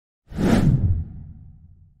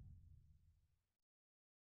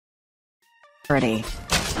Ready.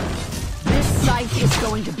 This sight is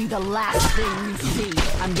going to be the last thing you see.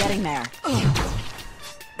 I'm getting there.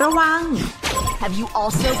 ระวัง Have you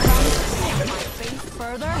also come to see my face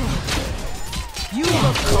further? You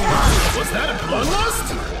look corrupt. Was that a bloodlust?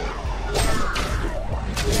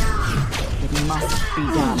 It must be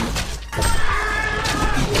done.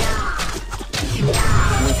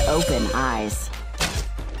 With open eyes.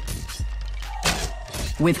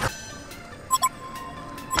 With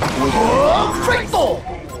Grateful!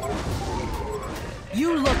 You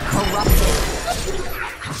look corrupted.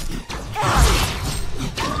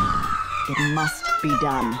 It must be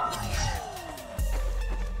done.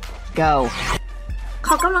 Go. ข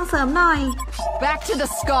อกำลังเสริมหน่อย Back to the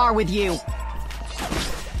scar with you.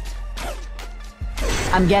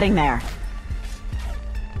 I'm getting there.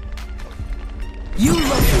 You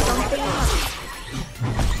look something.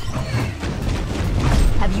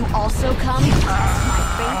 Have you also come to test my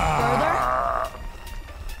faith further?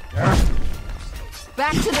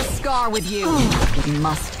 Back to the scar with you. It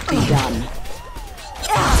must be done.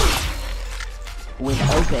 With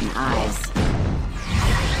open eyes.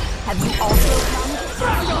 Have you also come to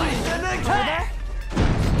test my faith further?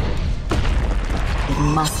 It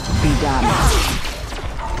must be done.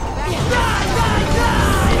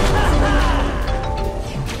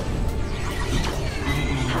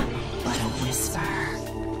 But a whisper.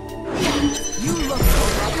 You look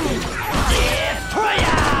corrupted.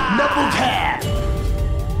 Double tap!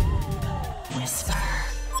 Whisper.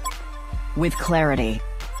 With clarity.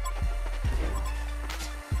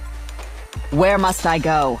 Where must I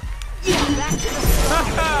go? Back to the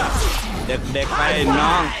scar. เด็กๆไปน้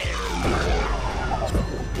อง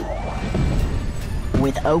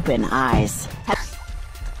With open eyes.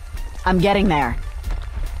 I'm getting there.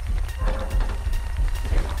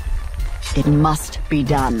 It must be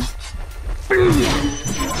done.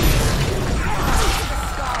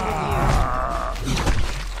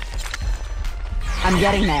 I'm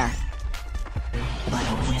getting there. But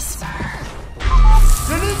a whisper.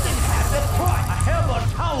 I have a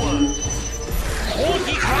tower! โอ้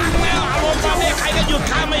กี่ครั้งแล้วอารมณ์แบบนี้ใครก็หยุด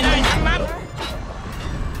ข้าไม่ได้ทั้งนั้น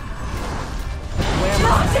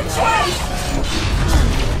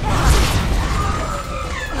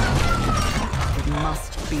It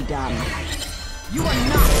must be done. You are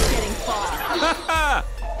not getting far.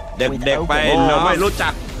 เด็กๆไปน้องไม่รู้จั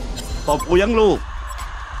กตบกูยังลูก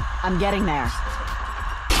I'm getting there.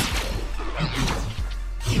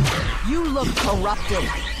 You look corrupted.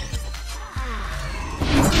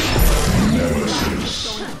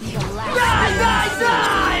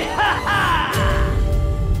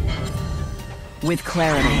 With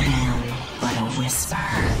clarity, but a whisper.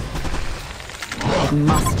 It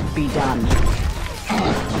must be done.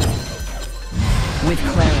 With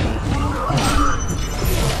clarity.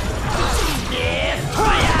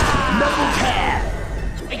 Double tap!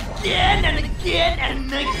 Again and again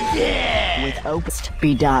and again! With open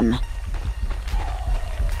be done.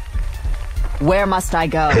 Where must I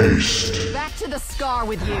go? Back to the scar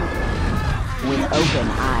with you. With open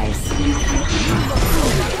eyes.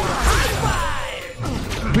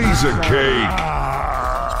 Piece of cake.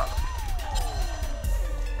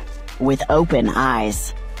 With open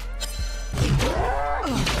eyes.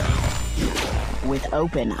 With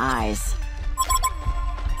open eyes.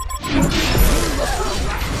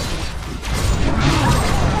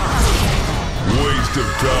 Waste of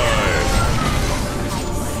time.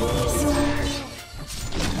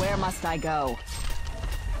 Where must I go?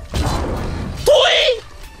 ทุย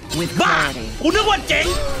With บ้า clarity. กูนึกว่าเจ๋ง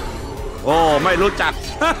โอ้ไม่รู้จัก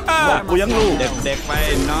บอกกูยังลูกเด็กๆไป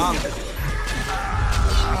น้อง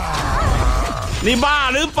นี่บ้า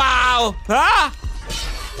หรือเปล่าฮะ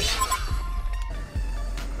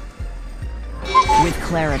With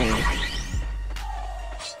clarity.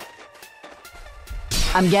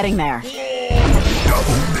 I'm getting there.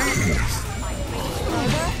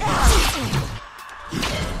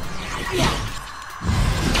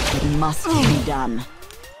 It must be done.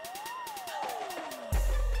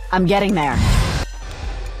 I'm getting there.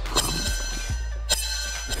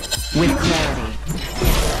 With clarity.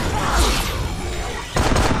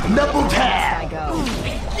 Double I tap! go.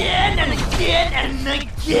 Again and again and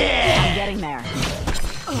again! I'm getting there.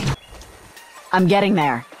 I'm getting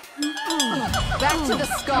there. Back to the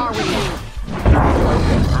scar with you.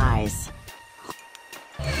 Open eyes.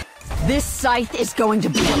 This scythe is going to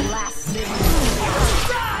be the last thing.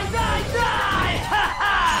 Die, die, die! Ha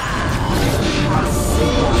ha!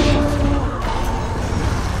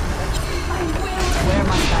 Where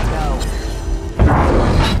must I go?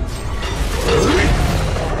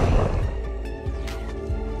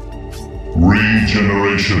 Read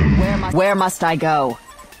Regeneration. Where must I go?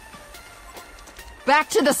 Back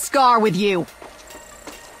to the scar with you.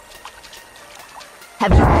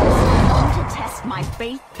 Have you come to test my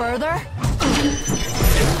faith further?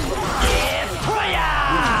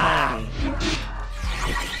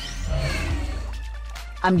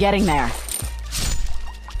 I'm getting there.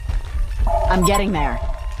 I'm getting there.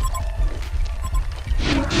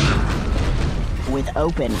 With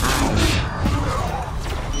open eyes.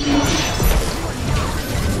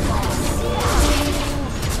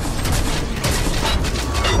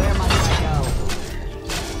 Where must I go?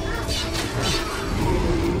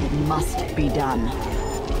 It must be done.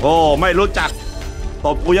 โอ้ไม่รู้จักต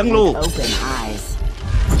บกูยังลูก With open eyes.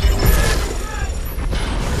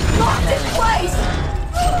 Locked in place.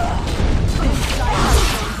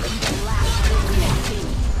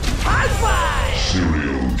 High five!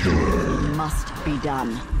 Serial killer. Must be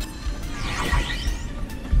done.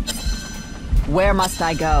 Where must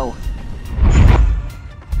I go?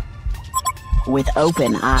 With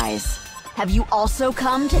open eyes. Have you also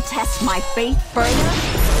come to test my faith further?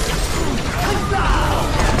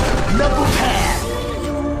 Double tap!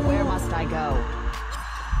 Where must I go?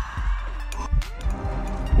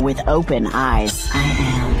 With open eyes. I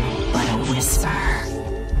am but a whisper.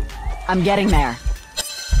 I'm getting there.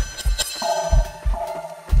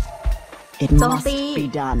 It must be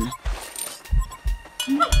done.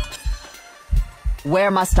 Where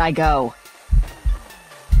must I go?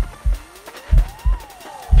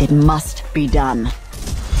 It must be done.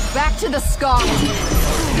 Back to the scar.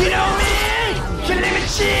 You know me? Killing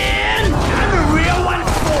machine! I'm a real one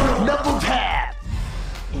for double tap!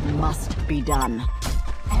 It must be done.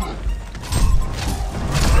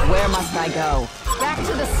 Where must I go? Back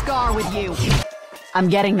to the scar with you. I'm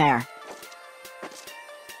getting there.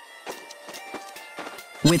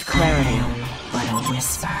 With clarity, but a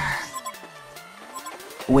whisper.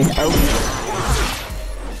 With open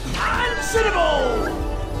Unsittable!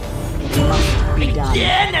 it must be done.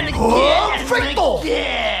 Again and again and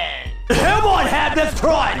again! Hellboy had this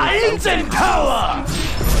pride! Ancient power!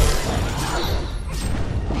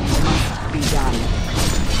 Be done.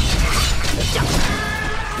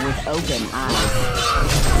 With open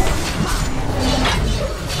eyes.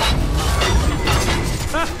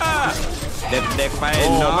 เด็กๆไป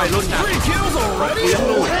น้องไม่รู้จักตบกูยัง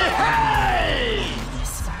ลูก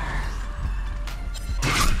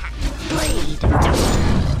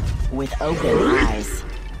With open eyes.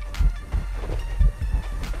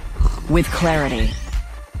 With clarity.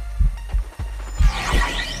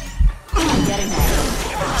 I'm getting there.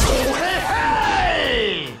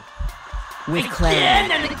 With Again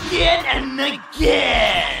clarity. and again and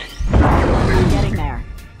again! I'm getting there.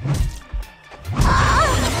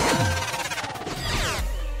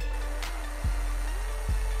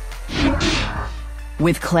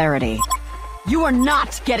 With clarity. You are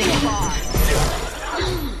not getting far.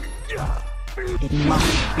 It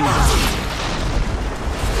must be done.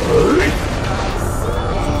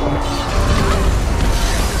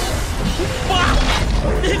 บ้า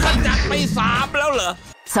นี่ขจัดไป3แล้วเหรอ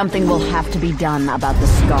Something will have to be done about the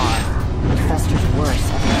scar. It festers worse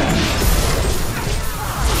every day.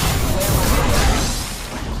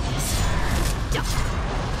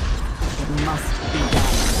 It must be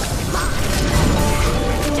done.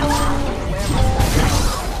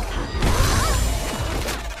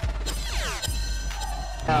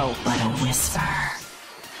 Oh, but a whisper.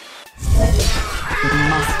 It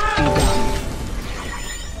must be done.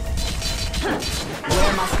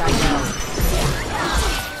 Where must I go?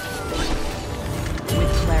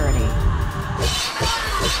 With clarity.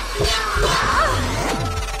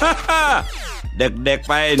 เด็กๆ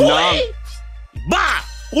ไปน้อง บ้า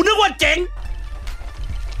กูนึกว่าเจ๋ง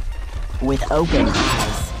With open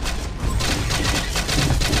eyes.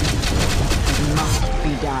 It must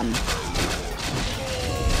be done.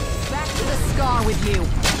 Back to the scar with you.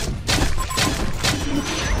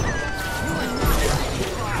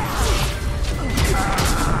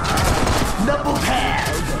 Double tap!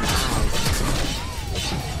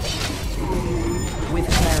 With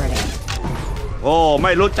clarity. โอ้ไ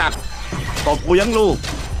ม่รู้จักตบกูยังลูก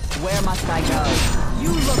Where must I go?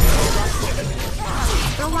 You look so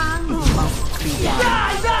ระวัง must be done.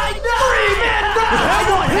 Die, die, die! 3-man down!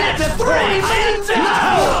 Hellboy had the 3-man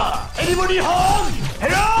tower! Anybody home?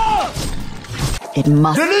 Hello? It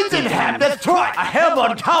must The Legion have destroyed a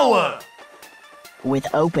Hellboy tower! with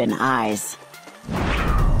open eyes.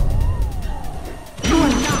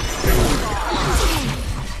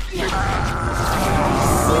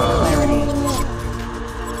 Clarity.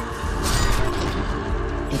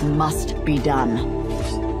 It must be done.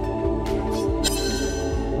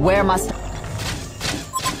 Where must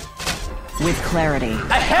With clarity.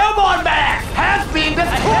 A Hellborn Mask has been destroyed!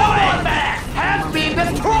 A Hellborn Mask has been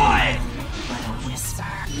destroyed! But a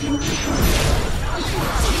whisper.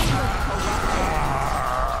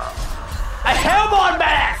 A Hellborn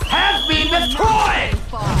Mask has been destroyed!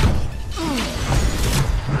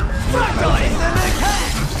 Fractal instant attack!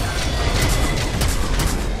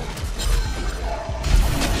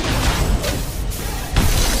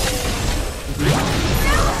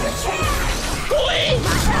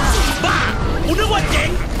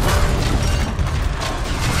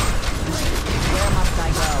 Where must I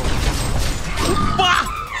go? บ้า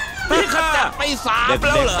นี่ขจัดไปสามแ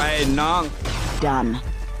ล้วเหรอไปน้อง Done.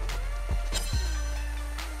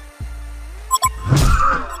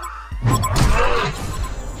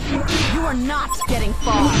 You are not getting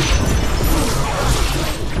far.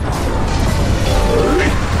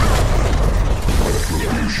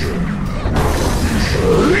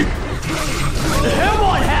 The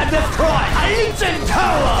Hellborn has destroyed Ancient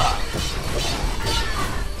Tower!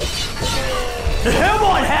 The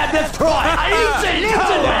Hellborn has destroyed Ancient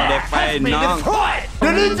Tower! Has been destroyed! The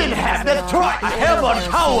Legion has destroyed a Hellborn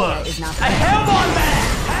Tower! A Hellborn Man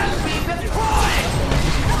has been destroyed!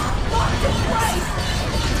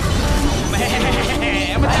 แหม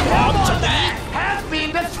มันจะพร้อมชนะ Has been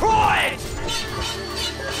destroyed!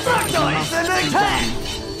 Fractal instant attack!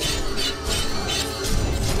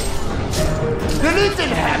 The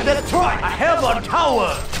Legion has destroyed a Hellborn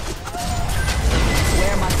Tower!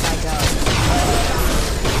 Where must I go?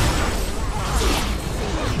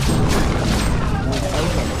 With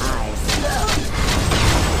open eyes.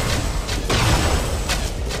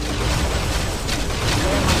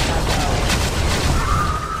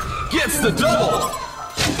 Gets the double!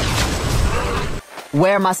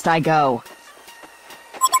 Where must I go?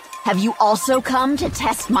 Have you also come to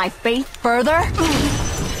test my faith further? 3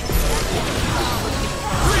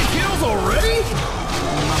 kills already?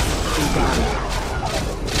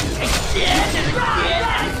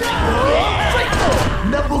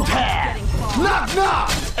 Double tap! Knock knock!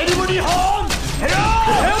 Anybody home? Hello?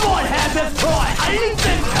 The Hellborn has destroyed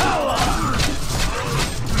Ancient Tower!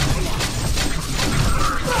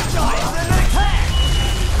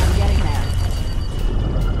 I'm getting there.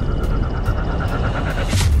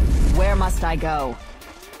 Where must I go?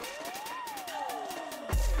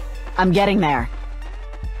 I'm getting there.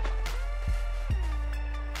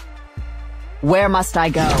 Where must I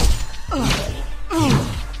go?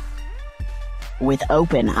 With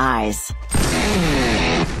open eyes.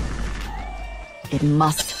 It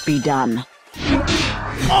must be done.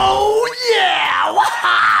 Oh yeah!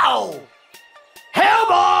 Wow!